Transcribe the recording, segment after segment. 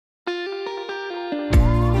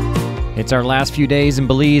It's our last few days in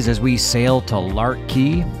Belize as we sail to Lark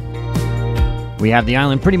Key. We have the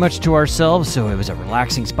island pretty much to ourselves, so it was a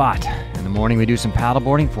relaxing spot. In the morning we do some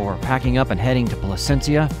paddleboarding before packing up and heading to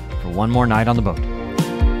Placencia for one more night on the boat.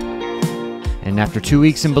 And after 2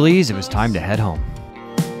 weeks in Belize, it was time to head home.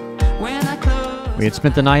 We had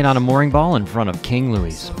spent the night on a mooring ball in front of King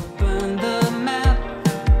Louis.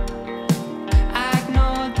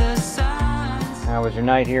 How was your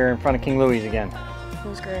night here in front of King Louis again? It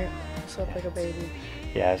was great. Slept like a baby.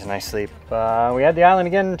 Yeah, it was a nice sleep. We had the island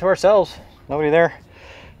again to ourselves. Nobody there,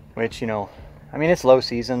 which, you know, I mean, it's low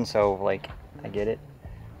season, so, like, I get it.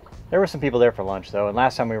 There were some people there for lunch, though, and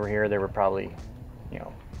last time we were here, there were probably, you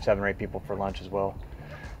know, 7 or 8 people for lunch as well.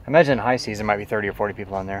 I imagine high season might be 30 or 40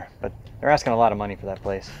 people on there, but they're asking a lot of money for that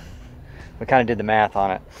place. We kind of did the math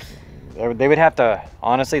on it. They would have to,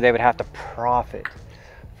 honestly, they would have to profit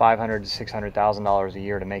 $500,000 to $600,000 a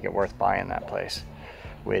year to make it worth buying that place,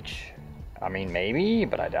 which, I mean, maybe,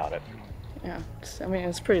 but I doubt it. Yeah, I mean,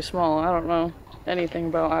 it's pretty small. I don't know anything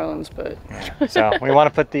about islands, but... Yeah. So we want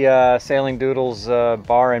to put the Sailing Doodles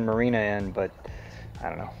bar and marina in, but I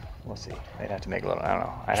don't know. We'll see. They'd have to make a little, I don't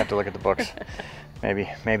know. I'd have to look at the books.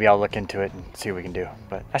 Maybe I'll look into it and see what we can do.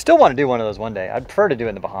 But I still want to do one of those one day. I'd prefer to do it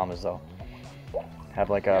in the Bahamas, though. Have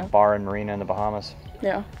like a bar and marina in the Bahamas.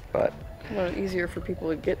 Yeah. But... a little easier for people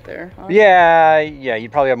to get there, huh? Yeah,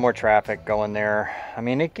 you'd probably have more traffic going there. I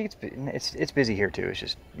mean, it's busy here too. It's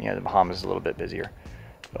just, you know, the Bahamas is a little bit busier,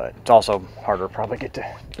 but it's also harder to probably get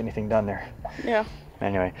anything done there. Yeah.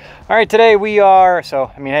 Anyway, all right, today we are, so,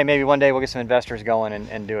 I mean, hey, maybe one day we'll get some investors going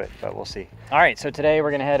and do it, but we'll see. All right, so today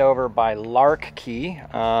we're gonna head over by Lark Key.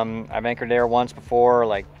 I've anchored there once before,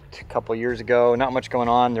 like a couple years ago. Not much going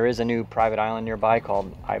on. There is a new private island nearby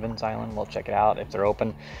called Ivan's Island. We'll check it out if they're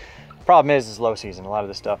open. Problem is, it's low season. A lot of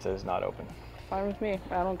the stuff is not open. Fine with me.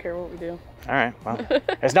 I don't care what we do. All right, well,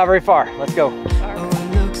 it's not very far. Let's go. Oh,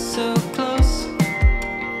 it looks so close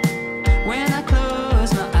when I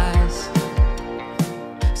close my eyes.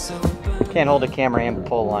 So Can't hold the camera and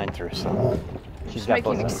pull a line through, so she's got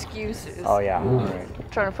both making of them. excuses. Oh yeah. All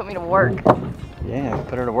right. Trying to put me to work. Yeah,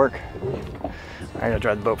 put her to work. All right, I'll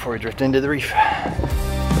drive the boat before we drift into the reef.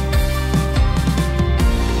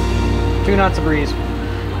 2 knots of breeze.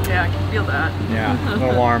 Yeah, I can feel that. Yeah, a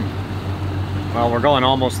little warm. Well, we're going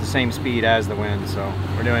almost the same speed as the wind, so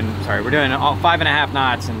we're doing 5.5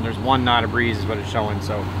 knots, and there's 1 knot of breeze is what it's showing,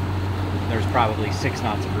 so there's probably 6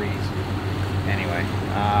 knots of breeze. Anyway,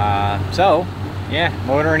 so yeah,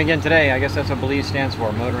 motoring again today. I guess that's what Belize stands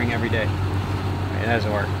for, motoring every day. It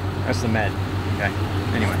doesn't work. That's the med. Okay.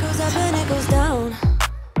 Anyway.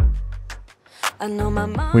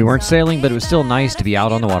 We weren't sailing, but it was still nice to be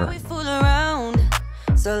out on the water.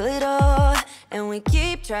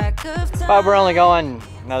 But we're only going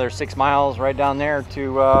another 6 miles right down there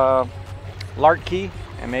to Lark Key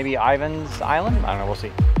and maybe Ivan's Island. I don't know, we'll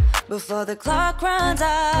see. before the clock runs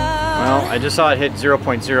out. Well, I just saw it hit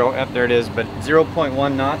 0.0. Yep, there it is. But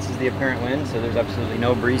 0.1 knots is the apparent wind, so there's absolutely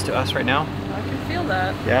no breeze to us right now. I can feel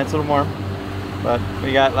that. Yeah, it's a little warm. But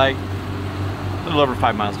we got like a little over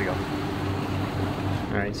 5 miles to go.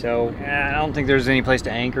 All right, so I don't think there's any place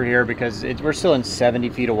to anchor here because we're still in 70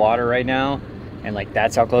 feet of water right now, and like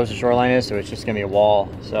that's how close the shoreline is, so it's just gonna be a wall.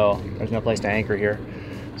 So there's no place to anchor here.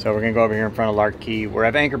 So we're gonna go over here in front of Lark Key, where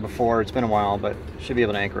I've anchored before. It's been a while, but should be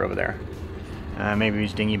able to anchor over there. Maybe we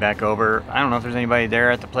just dinghy back over. I don't know if there's anybody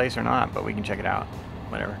there at the place or not, but we can check it out.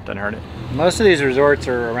 Whatever, doesn't hurt it. Most of these resorts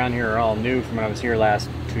around here are all new from when I was here last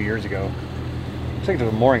 2 years ago. Looks like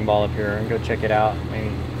there's a mooring ball up here. I'm gonna go check it out. Maybe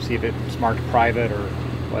see if it's marked private or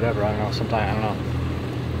whatever. I don't know. Sometime, I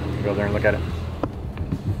don't know. Go there and look at it.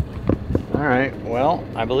 All right. Well,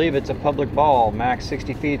 I believe it's a public ball. Max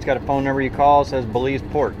 60 feet. It's got a phone number you call. It says Belize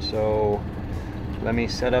Port. So let me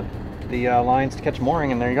set up the lines to catch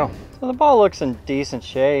mooring, and there you go. So the ball looks in decent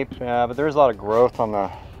shape, but there's a lot of growth on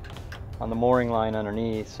the mooring line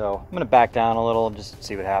underneath. So I'm gonna back down a little and just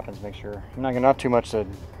see what happens. Make sure I'm not too much to.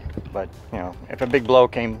 But, you know, if a big blow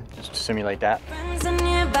came, just to simulate that. Friends are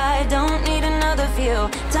nearby, don't need another feel.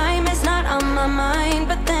 Time is not on my mind,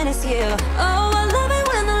 but then it's you. Oh, I love it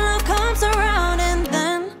when the love comes around, and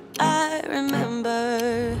then I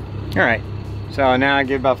remember. All right, so now I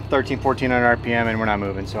get about 1400 RPM and we're not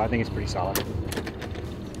moving, so I think it's pretty solid.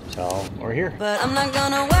 So we're here. But I'm not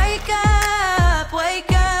gonna wake up,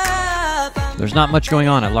 wake up. There's not much going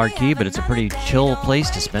on at Lark Key, but it's a pretty chill place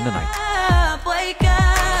to spend a night.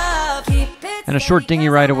 And a short dinghy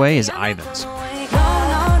ride away is Ivan's. I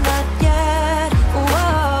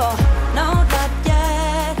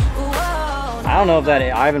don't know if that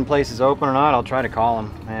Ivan place is open or not. I'll try to call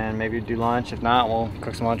him and maybe do lunch. If not, we'll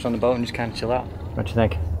cook some lunch on the boat and just kind of chill out. What you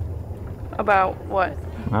think? About what?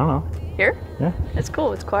 I don't know. Here? Yeah. It's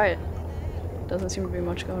cool. It's quiet. Doesn't seem to be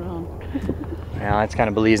much going on. Yeah, it's kind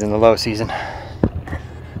of Belize in the low season.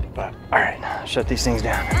 But all right, shut these things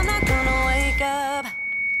down. I'm not gonna wake up.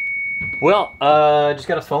 Well, just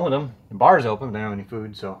got a phone with them. The bar's open, but they don't have any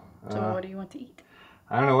food, so. So what do you want to eat?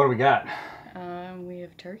 I don't know. What do we got? We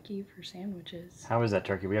have turkey for sandwiches. How is that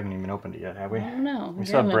turkey? We haven't even opened it yet, have we? I don't know. We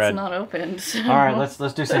still have Again, bread. it's not opened. So. All right, let's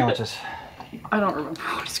do sandwiches. I don't remember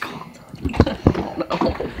what it's called. I don't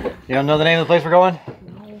know. You don't know the name of the place we're going?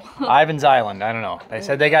 No. Ivan's Island. I don't know. They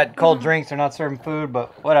said they got cold drinks. They're not serving food,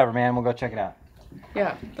 but whatever, man. We'll go check it out.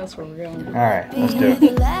 Yeah, that's where we're going. All right, let's do it.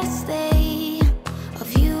 The last day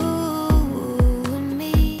of you and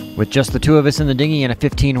me. With just the two of us in the dinghy and a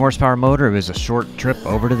 15 horsepower motor, it was a short trip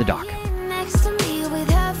over to the dock. Next to me with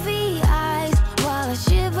heavy eyes while I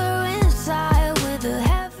shiver inside with a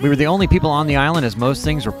heavy. We were the only people on the island as most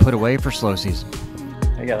things were put away for slow season.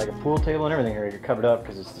 They got like a pool table and everything here. You're covered up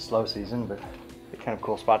because it's the slow season, but a kind of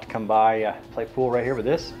cool spot to come by, play pool right here with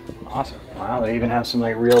this. Awesome. Wow, they even have some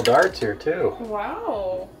like real darts here too.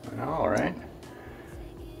 Wow. I know, right?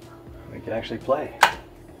 We can actually play.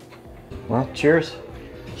 Well, cheers.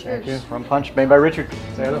 Cheers. Thank you. Rum punch made by Richard.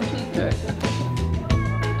 Say hello. Okay.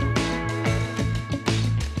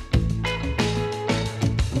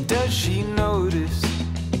 Does she notice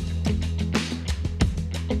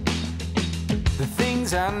the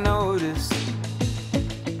things I notice?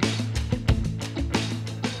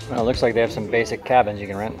 Well, it looks like they have some basic cabins you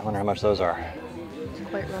can rent. I wonder how much those are. It's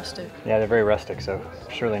quite rustic. Yeah, they're very rustic, so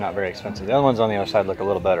surely not very expensive. The other ones on the other side look a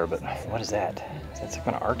little better, but what is that? Is that some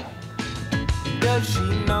kind of art? Does she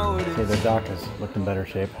notice? See, the dock has looked in better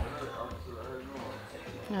shape.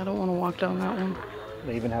 I don't want to walk down that one.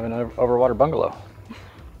 They even have an overwater bungalow.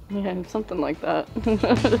 Yeah, something like that.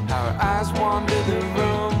 Our eyes wander the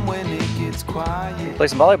room when it gets quiet. Play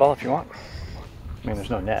some volleyball if you want. I mean, there's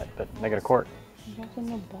no net, but they got a court. What's in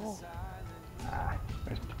the ball?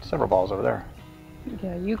 There's several balls over there.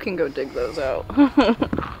 Yeah, you can go dig those out. All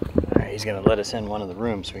right, he's gonna let us in one of the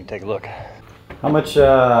rooms so we can take a look. How much?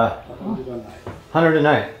 100 a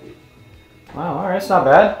night. Wow, all right, it's not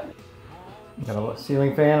bad. Got a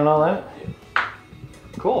ceiling fan and all that.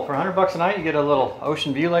 Cool, for $100 a night, you get a little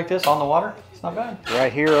ocean view like this on the water. It's not bad.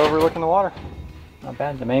 Right here, overlooking the water. Not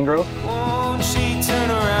bad. The mangrove. Won't she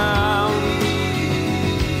turn around?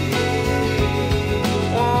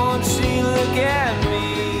 Won't she look at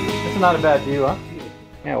me? It's not a bad view, huh?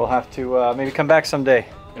 Yeah, we'll have to maybe come back someday.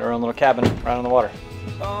 Get our own little cabin right on the water.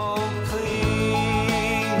 Oh, please.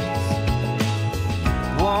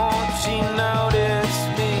 Won't she notice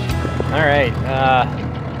me? All right,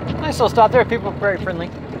 nice little stop there. People were very friendly.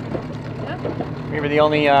 Yeah. We were the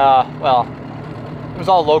only, well, it was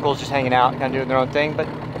all locals just hanging out, kind of doing their own thing, but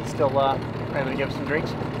still were able to give us some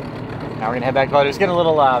drinks. Now we're gonna head back to the boat. It was getting a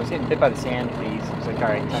little, I was getting bit by the sand fleas. It's like, all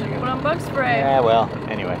right, time to Should go. put on bug spray. Yeah, well,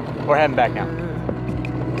 anyway, we're heading back now.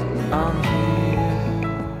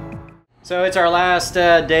 So it's our last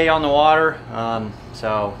day on the water.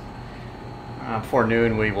 Before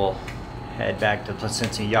noon we will head back to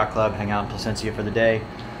Placencia Yacht Club, hang out in Placencia for the day.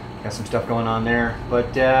 Got some stuff going on there.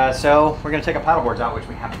 But so we're gonna take our paddleboards out, which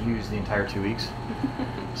we haven't used the entire 2 weeks.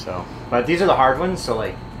 So, but these are the hard ones, so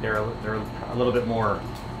like they're a little bit more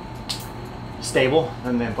stable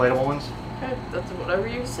than the inflatable ones. Okay, that's whatever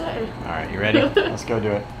you say. All right, you ready? Let's go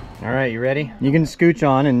do it. All right, you ready? You can scooch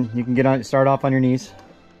on and you can get on, start off on your knees.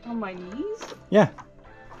 On my knees? Yeah.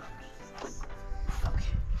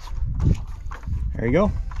 There you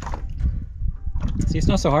go. See, it's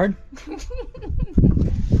not so hard. All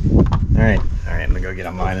right, I'm gonna go get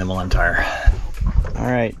on mine and then we'll untie her.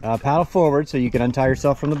 All right, paddle forward so you can untie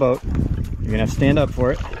yourself from the boat. You're gonna have to stand up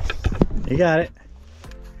for it. You got it.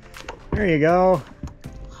 There you go.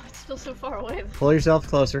 It's still so far away. Pull yourself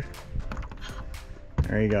closer.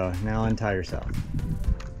 There you go. Now untie yourself.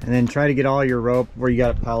 And then try to get all your rope where you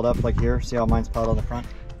got it piled up, like here. See how mine's piled on the front?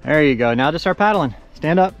 There you go. Now just start paddling.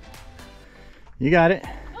 Stand up. You got it.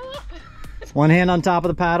 One hand on top of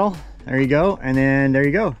the paddle. There you go. And then there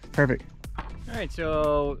you go. Perfect. All right,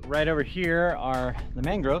 so right over here are the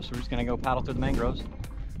mangroves. We're just gonna go paddle through the mangroves.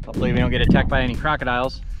 Hopefully we don't get attacked by any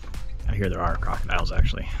crocodiles. I hear there are crocodiles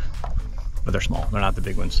actually, but they're small. They're not the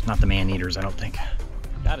big ones, not the man-eaters, I don't think.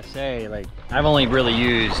 Gotta say, like, I've only really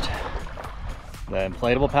used the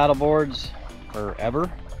inflatable paddle boards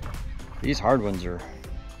forever. These hard ones are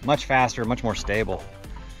much faster, much more stable.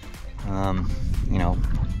 You know,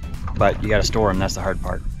 but you gotta store them, that's the hard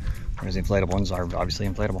part. Whereas the inflatable ones are obviously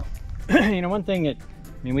inflatable. You know, one thing that,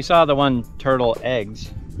 I mean, we saw the one turtle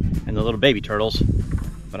eggs and the little baby turtles.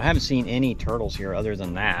 But I haven't seen any turtles here other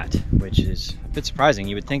than that, which is a bit surprising.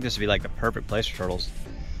 You would think this would be like the perfect place for turtles.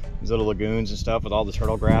 These little lagoons and stuff with all the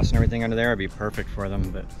turtle grass and everything under there would be perfect for them.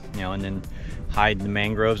 But, you know, and then hide in the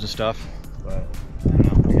mangroves and stuff. But I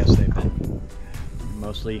don't know, I guess they've been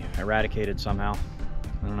mostly eradicated somehow.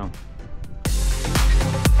 I don't know.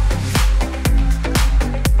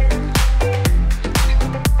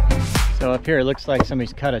 So up here it looks like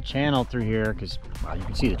somebody's cut a channel through here because, well, you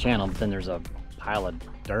can see the channel, but then there's a pile of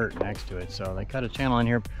dirt next to it. So they cut a channel in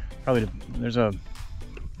here. Probably there's a,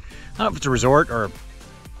 I don't know if it's a resort or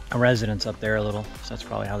a residence up there a little. So that's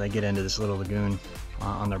probably how they get into this little lagoon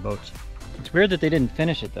on their boats. It's weird that they didn't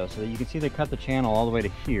finish it though. So you can see they cut the channel all the way to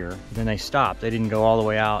here. Then they stopped. They didn't go all the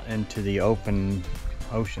way out into the open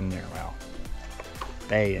ocean there. Wow.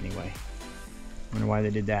 Bay anyway. Wonder why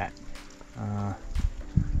they did that.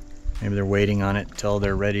 Maybe they're waiting on it till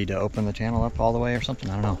they're ready to open the channel up all the way or something.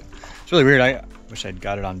 I don't know. It's really weird. I wish I'd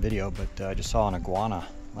got it on video, but I just saw an iguana,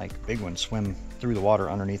 like big one, swim through the water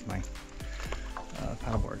underneath my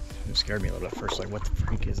paddleboard. It scared me a little bit at first. Like, what the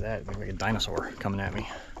freak is that? It looked like a dinosaur coming at me.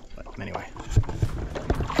 But anyway.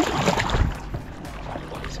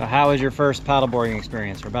 So how was your first paddleboarding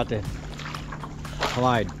experience? We're about to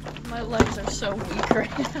collide. My legs are so weak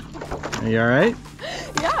right now. Are you all right?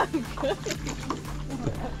 Yeah, I'm good.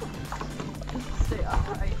 Stay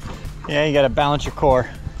upright. Yeah, you got to balance your core.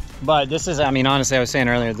 But this is, I mean, honestly, I was saying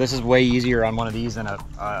earlier, this is way easier on one of these than a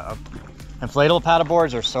inflatable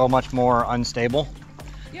paddleboards are so much more unstable.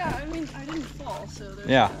 Yeah, I mean, I didn't fall, so there's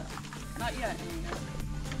not yet.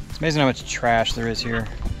 It's amazing how much trash there is here.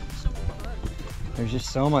 So much fun. There's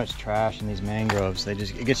just so much trash in these mangroves.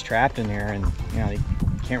 It gets trapped in here, and you know, you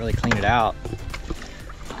can't really clean it out.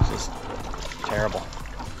 It's just terrible.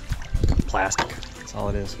 Plastic, that's all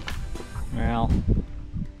it is. Well,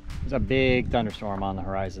 there's a big thunderstorm on the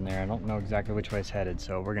horizon there. I don't know exactly which way it's headed,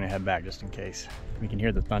 so we're gonna head back just in case. We can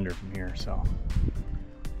hear the thunder from here, so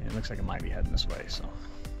yeah, it looks like it might be heading this way, so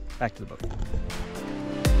back to the boat.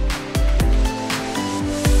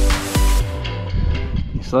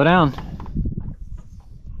 You slow down.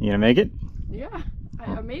 You gonna make it? Yeah,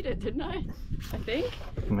 I made it, didn't I? I think.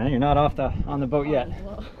 Man, you're not on the boat yet.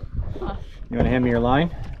 Well, You wanna hand me your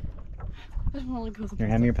line? I just want to go. Here,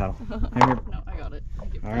 hand me your paddle. No, I got it.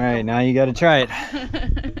 All right, now you gotta try it.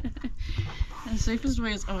 The safest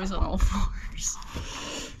way is always on all fours.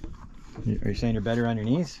 Are you saying you're better on your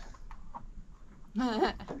knees?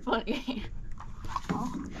 Funny.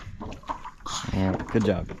 Yeah, good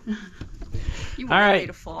job. You All right, me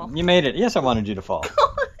to fall. You made it. Yes, I wanted you to fall.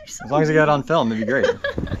 As long as I got it on film, it'd be great.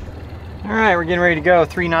 All right, we're getting ready to go.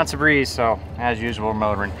 3 knots of breeze, so as usual, we're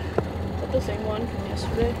motoring. Is that the same one from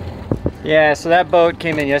yesterday? Yeah, so that boat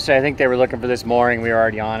came in yesterday. I think they were looking for this mooring. We were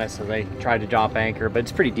already on it, so they tried to drop anchor, but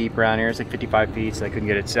it's pretty deep around here. It's like 55 feet, so they couldn't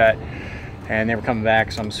get it set. And they were coming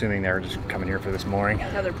back, so I'm assuming they were just coming here for this mooring.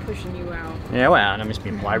 Now they're pushing you out. Yeah, well, I'm just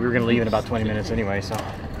being polite. We were going to leave in about 20 minutes anyway, so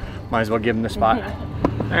might as well give them the spot.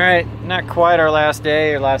 All right, not quite our last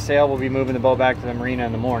day or last sail. We'll be moving the boat back to the marina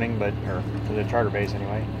in the morning, or to the charter base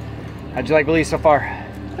anyway. How'd you like Belize so far?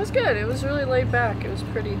 It was good. It was really laid back. It was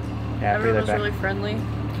pretty. Yeah, everyone was really friendly.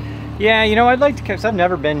 Yeah, you know, I'd like to, because I've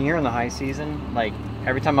never been here in the high season. Like,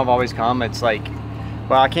 every time I've always come, it's like,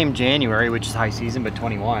 well, I came January, which is high season, but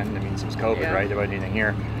 21. I mean, it was COVID, right? There wasn't anything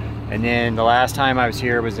here. And then the last time I was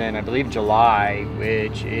here was in, I believe, July,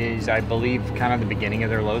 which is, I believe, kind of the beginning of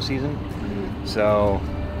their low season. So,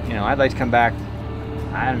 you know, I'd like to come back,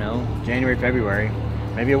 I don't know, January, February.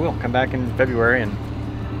 Maybe I will come back in February and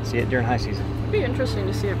see it during high season. It'd be interesting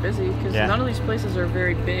to see it busy, because none of these places are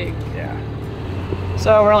very big. Yeah.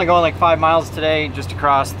 So we're only going like 5 miles today, just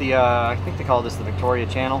across the, I think they call this the Victoria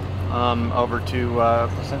Channel, over to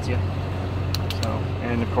Placencia. So,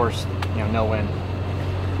 and of course, you know, no wind.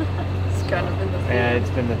 It's kind of been the theme. Yeah, it's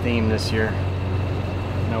been the theme this year.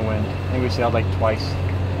 No wind. I think we sailed like twice.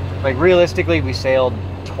 Like realistically, we sailed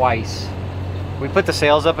twice. We put the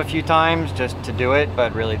sails up a few times just to do it,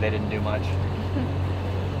 but really they didn't do much.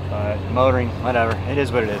 But motoring, whatever. It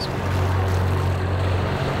is what it is.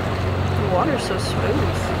 The water's so smooth.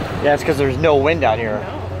 Yeah, it's because there's no wind out here.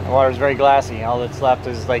 No. The water's very glassy. All that's left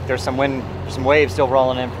is like there's some wind, some waves still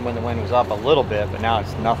rolling in from when the wind was up a little bit, but now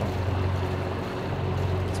it's nothing.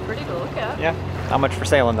 It's pretty to look at. Yeah, not much for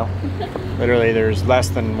sailing though. Literally, there's less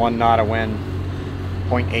than 1 knot of wind,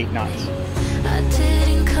 0.8 knots. I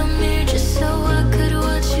didn't come here just so I could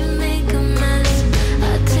watch you make a mess.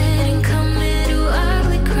 I didn't come here to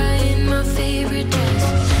ugly cry in my favorite dress.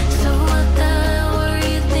 So what the hell were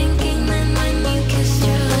you thinking then when you kissed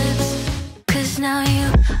your lips? 'Cause now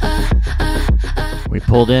you We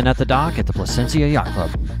pulled in at the dock at the Placencia Yacht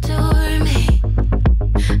Club. adore me.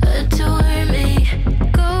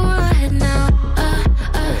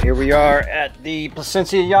 we are at the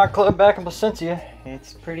Placencia Yacht Club back in Placencia.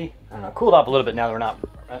 It's pretty, I don't know, cooled off a little bit now that we're not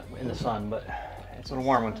in the sun, but it's a little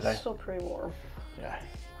warm one today. It's still pretty warm. Yeah,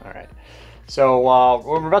 all right. So what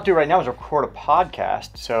we're about to do right now is record a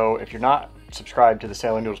podcast. So if you're not subscribed to the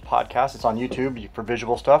Sailing Doodles podcast, it's on YouTube for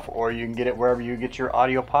visual stuff, or you can get it wherever you get your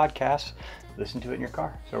audio podcasts. Listen to it in your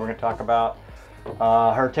car. So we're going to talk about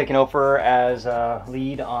her taking over as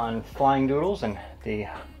lead on Flying Doodles and the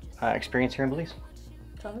experience here in Belize.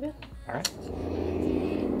 Sounds good. All right.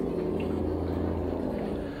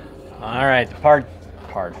 All right,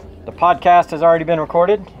 the podcast has already been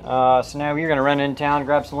recorded. So now we're going to run in town,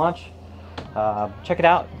 grab some lunch. Check it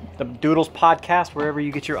out, the Doodles podcast, wherever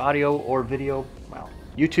you get your audio or video, well,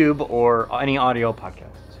 YouTube or any audio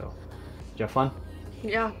podcast. So, did you have fun?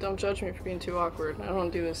 Yeah, don't judge me for being too awkward. I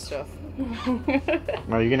don't do this stuff. Well,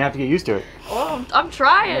 you're going to have to get used to it. Well, I'm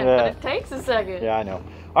trying, Yeah. but it takes a second. Yeah, I know.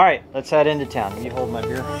 All right, let's head into town. Can you hold my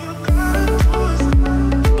beer?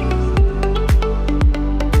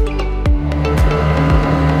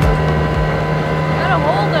 Gotta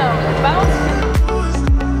hold them. They're bouncing.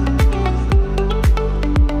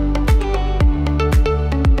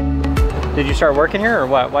 Did you start working here or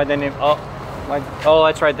what? Why didn't you? Oh,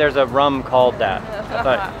 that's right. There's a rum called that. I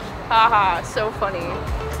thought, Haha, so funny.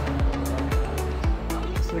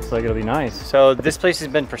 this looks like it'll be nice. So this place has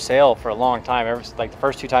been for sale for a long time. Ever since, like the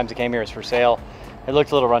first 2 times I came here, it's for sale. It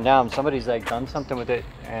looked a little run down. Somebody's like done something with it,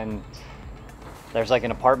 and there's like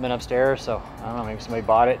an apartment upstairs. So I don't know. Maybe somebody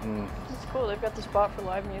bought it, and It's cool. They've got the spot for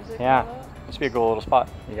live music. yeah, and all that. must be a cool little spot.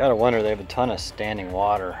 You gotta wonder, they have a ton of standing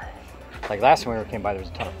water. Like last time we came by, there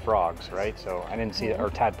was a ton of frogs, right? So I didn't see,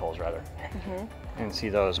 or tadpoles rather. I didn't see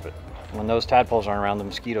those, but when those tadpoles aren't around, the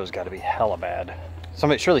mosquitoes got to be hella bad.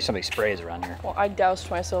 Surely somebody sprays around here. Well, I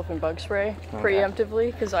doused myself in bug spray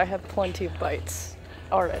preemptively because I have plenty of bites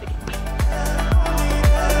already.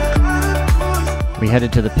 We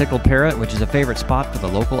headed to the Pickled Parrot, which is a favorite spot for the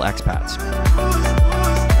local expats.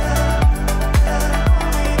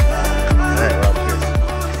 All right, well,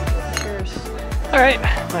 cheers. Cheers. All right,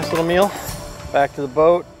 nice little meal. Back to the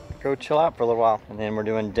boat, go chill out for a little while. And then we're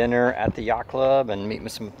doing dinner at the yacht club and meeting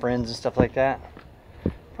with some friends and stuff like that.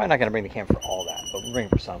 Probably not gonna bring the camera for all that, but we'll bring it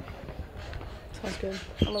for some. Sounds good.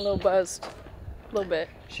 I'm a little buzzed. A little bit.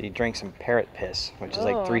 She drank some parrot piss, which is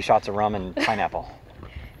like Oh. 3 shots of rum and pineapple.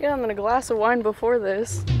 Yeah, and then a glass of wine before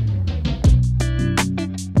this.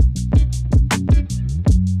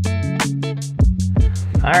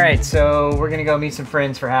 All right, so we're gonna go meet some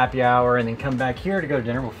friends for happy hour and then come back here to go to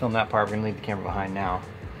dinner. We'll film that part. We're gonna leave the camera behind now.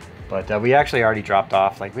 But we actually already dropped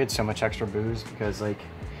off. Like we had so much extra booze because like,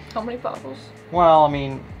 How many bottles? well, I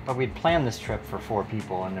mean, but we'd planned this trip for 4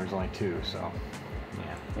 people and there's only 2, so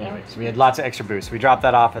yeah. Anyway, so we had lots of extra booze. So we dropped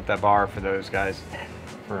that off at the bar for those guys,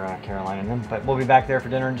 for Caroline and them. But we'll be back there for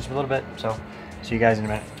dinner in just a little bit. So see you guys in a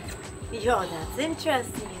minute. Yeah, that's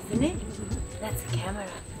interesting, isn't it? That's a camera.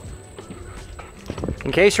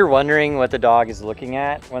 In case you're wondering what the dog is looking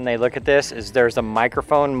at when they look at this, is there's a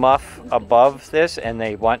microphone muff above this and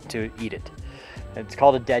they want to eat it. It's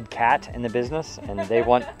called a dead cat in the business, and they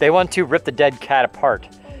want to rip the dead cat apart.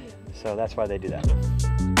 So that's why they do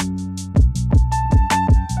that.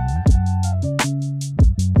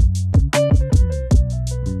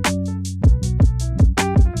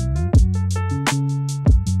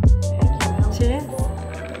 Cheers.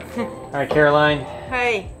 All right, Caroline,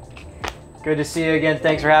 Hey. good to see you again.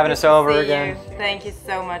 Thanks for having us over again. Thank you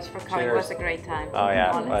so much for coming. Cheers. It was a great time. Oh yeah,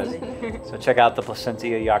 it honestly. was. So check out the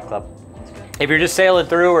Placencia Yacht Club. If you're just sailing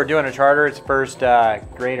through or doing a charter, it's first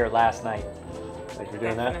grade or last night. Like you're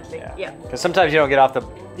doing Definitely. that? Yeah. Because sometimes you don't get off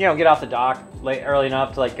the dock early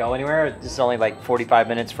enough to like go anywhere. This is only like 45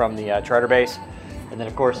 minutes from the charter base, and then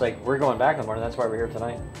of course like we're going back in the morning. That's why we're here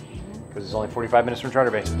tonight, because it's only 45 minutes from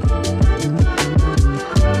charter base.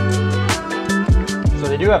 So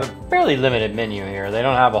they do have a fairly limited menu here. They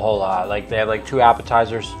don't have a whole lot. Like they have like 2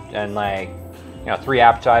 appetizers and like 3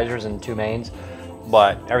 appetizers and 2 mains,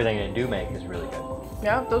 but everything they do make is really good.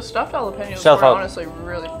 Yeah, those stuffed jalapenos Stuffed were jal- honestly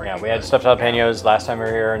really freaking Yeah, we had good. stuffed jalapenos last time we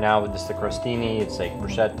were here. Now with this the crostini, it's like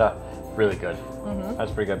bruschetta, really good. That's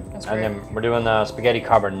pretty good. That's and great. then we're doing the spaghetti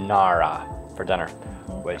carbonara for dinner,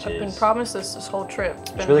 which I've been is promised this whole trip. It's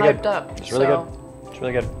been really hyped good. up. It's really so good. It's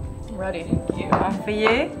really good. I'm ready. One for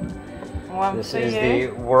you. One This for is you. the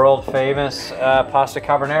world famous pasta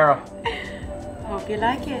carbonara. Hope you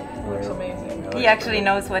like it. Looks amazing. He actually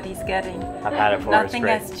knows what he's getting. I've had it for Nothing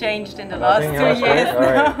it's great. has changed in the Nothing last 2 years. All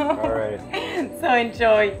right, all right. So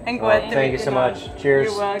enjoy and go Well, out to thank meet you so the much. dogs. Cheers.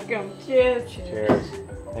 You're welcome. Cheers. Cheers.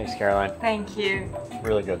 Thanks, Caroline. Thank you.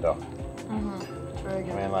 Really good though. It's very I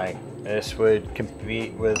good. mean, like This would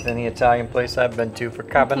compete with any Italian place I've been to for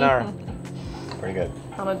carbonara. Pretty good.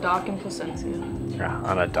 On a dock in Placencia. Yeah,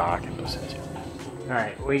 on a dock in Placencia. All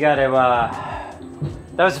right, we got to.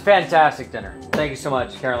 That was a fantastic dinner. Thank you so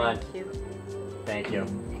much, Caroline. Thank you. Thank you.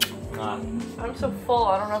 I'm so full,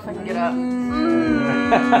 I don't know if I can get up.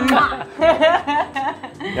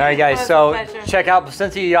 All right, guys, so check out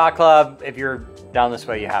Placencia Yacht Club. If you're down this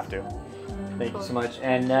way, you have to. Thank you so much.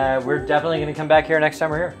 And we're definitely going to come back here next time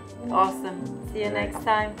we're here. Awesome. See you next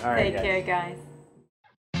time. All right, Take care, guys.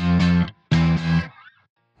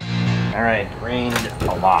 All right, it rained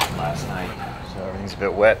a lot last night, so everything's a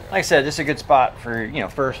bit wet. Like I said, this is a good spot for, you know,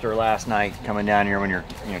 first or last night coming down here when you're,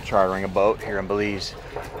 you know, chartering a boat here in Belize.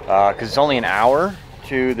 Because it's only an hour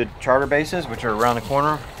to the charter bases, which are around the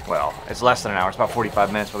corner. Well, it's less than an hour, it's about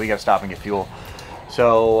 45 minutes, but we got to stop and get fuel.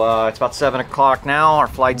 So it's about 7 o'clock now, our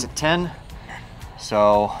flight's at 10.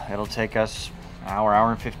 So it'll take us an hour,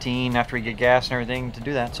 hour and 15 after we get gas and everything to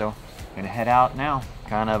do that. So I'm gonna head out now.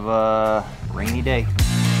 Kind of a rainy day.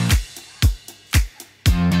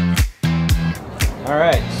 All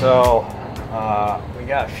right, so we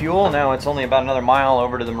got fuel. Now it's only about another mile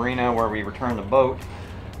over to the marina where we return the boat.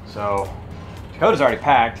 So Dakota's already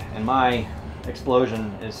packed and my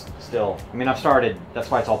explosion is still, I mean, I've started,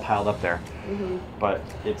 that's why it's all piled up there. But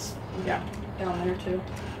it's, yeah. Down there too.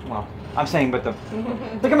 Well, I'm saying, but look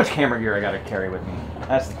how much camera gear I got to carry with me.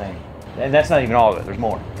 That's the thing. And that's not even all of it. There's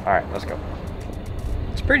more. All right, let's go.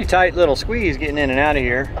 It's a pretty tight little squeeze getting in and out of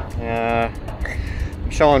here. I'm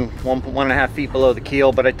showing 1.5 feet below the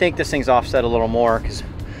keel, but I think this thing's offset a little more because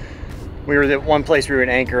we were at one place we were at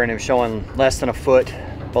anchor and it was showing less than a foot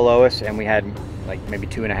below us, and we had like maybe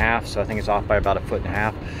 2.5, so I think it's off by about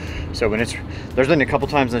 1.5 feet. So when there's been a couple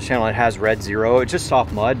times on the channel it has red 0. It's just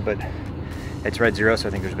soft mud, but it's red 0, so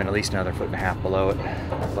I think there's been at least another 1.5 feet below it.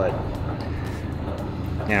 But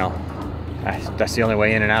you know, that's the only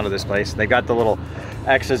way in and out of this place. They've got the little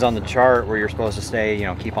X's on the chart where you're supposed to stay, you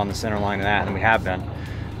know, keep on the center line of that, and we have been,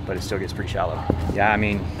 but it still gets pretty shallow. Yeah, I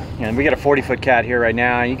mean, you know, we got a 40-foot cat here right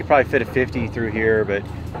now, and you could probably fit a 50 through here, but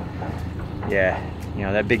yeah, you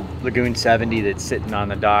know, that big Lagoon 70 that's sitting on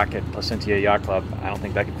the dock at Placencia Yacht Club, I don't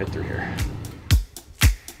think that could fit through here.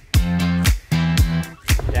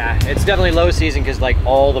 Yeah, it's definitely low season because like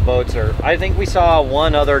all the boats are, I think we saw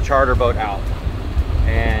one other charter boat out,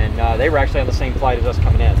 and they were actually on the same flight as us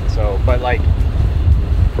coming in. So, but like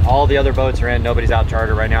all the other boats are in, nobody's out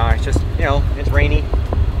charter right now. It's just, you know, it's rainy.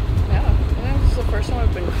 Yeah, and this is the first time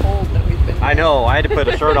I've been cold that we've been. I know, I had to put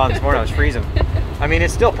a shirt on this morning, I was freezing. I mean,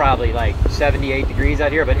 it's still probably like 78 degrees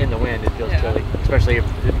out here, but in the wind it feels chilly, especially if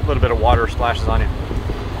a little bit of water splashes on you.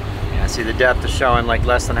 I see the depth is showing like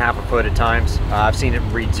less than 1/2 foot at times. I've seen it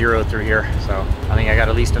read 0 through here, so I think I got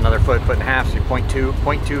at least another foot, 1.5 feet, so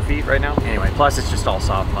 0.2 feet right now. Anyway, plus it's just all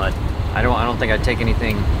soft mud. I don't think I'd take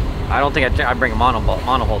anything. I don't think I'd bring a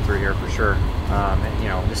monohull through here for sure. You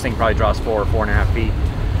know, this thing probably draws 4 or 4.5 feet.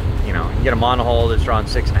 You know, you get a monohull that's drawing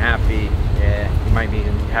 6.5 feet. Yeah, you might be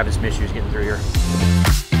having some issues getting through here.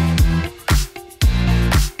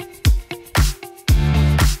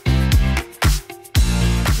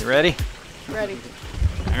 Ready? Ready.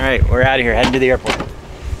 All right, we're out of here, heading to the airport.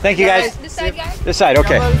 Thank you guys. This side, guys. This side,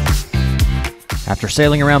 okay. After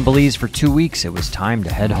sailing around Belize for 2 weeks, it was time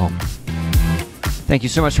to head home. Thank you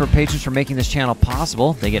so much for your patience for making this channel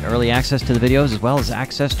possible. They get early access to the videos as well as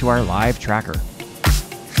access to our live tracker.